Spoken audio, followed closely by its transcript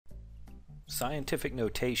Scientific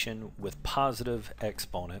notation with positive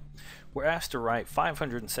exponent. We're asked to write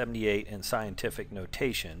 578 in scientific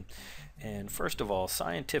notation. And first of all,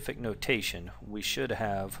 scientific notation, we should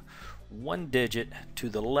have one digit to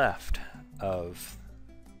the left of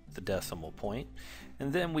the decimal point,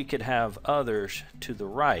 and then we could have others to the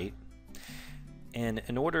right. And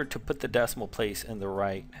in order to put the decimal place in the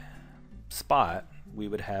right spot, we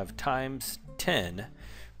would have times 10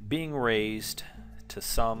 being raised to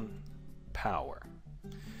some power.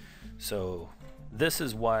 So this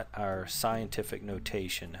is what our scientific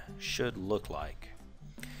notation should look like.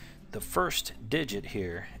 The first digit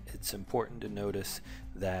here, it's important to notice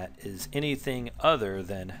that is anything other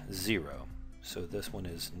than 0. So this one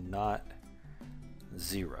is not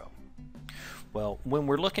 0. Well, when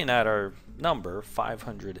we're looking at our number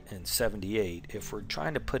 578, if we're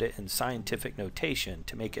trying to put it in scientific notation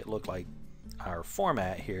to make it look like our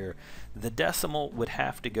format here, the decimal would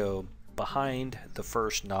have to go behind the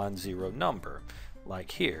first non-zero number,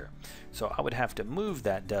 like here. So I would have to move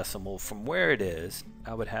that decimal from where it is.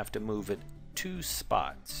 I would have to move it 2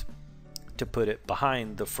 spots to put it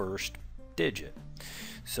behind the first digit.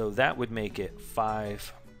 So that would make it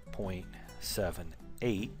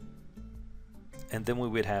 5.78. And then we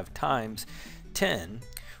would have times 10.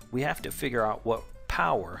 We have to figure out what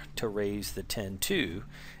power to raise the 10 to.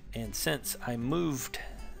 And since I moved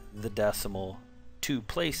the decimal 2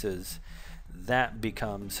 places, that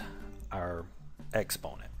becomes our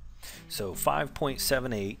exponent. So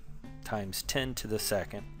 5.78 times 10 to the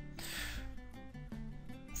second.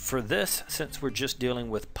 For this, since we're just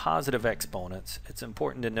dealing with positive exponents, it's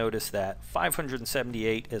important to notice that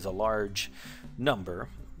 578 is a large number,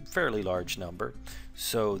 fairly large number,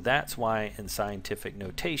 so that's why in scientific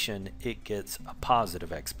notation it gets a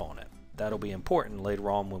positive exponent. That'll be important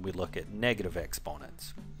later on when we look at negative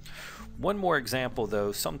exponents. One more example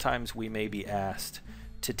though, sometimes we may be asked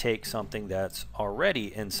to take something that's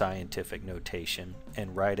already in scientific notation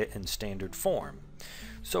and write it in standard form.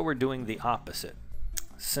 So we're doing the opposite.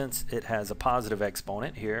 Since it has a positive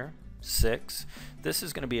exponent here, 6, this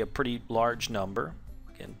is going to be a pretty large number.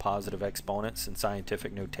 Again, positive exponents in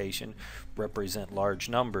scientific notation represent large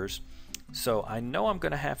numbers. So I know I'm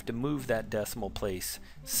going to have to move that decimal place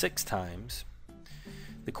 6 times.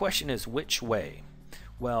 The question is which way?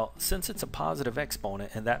 Well, since it's a positive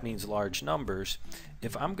exponent and that means large numbers,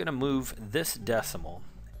 if I'm going to move this decimal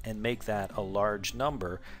and make that a large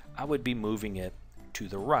number, I would be moving it to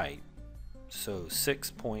the right. So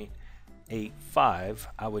 6.85,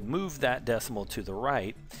 I would move that decimal to the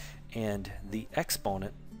right, and the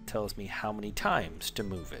exponent tells me how many times to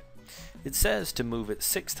move it. It says to move it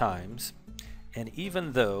 6 times, and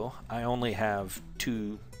even though I only have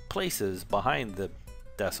 2 places behind the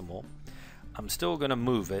decimal, I'm still going to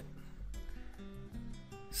move it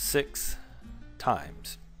 6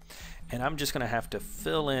 times. And I'm just going to have to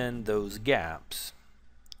fill in those gaps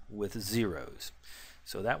with zeros.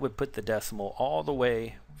 So that would put the decimal all the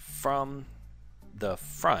way from the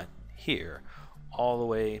front here all the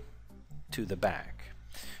way to the back.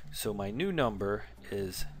 So my new number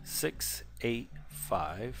is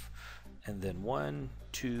 685, and then 1,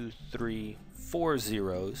 2, 3, 4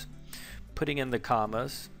 zeros, putting in the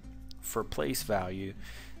commas for place value,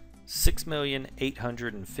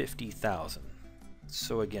 6,850,000.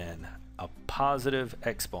 So again, a positive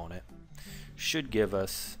exponent should give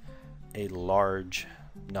us a large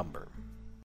number.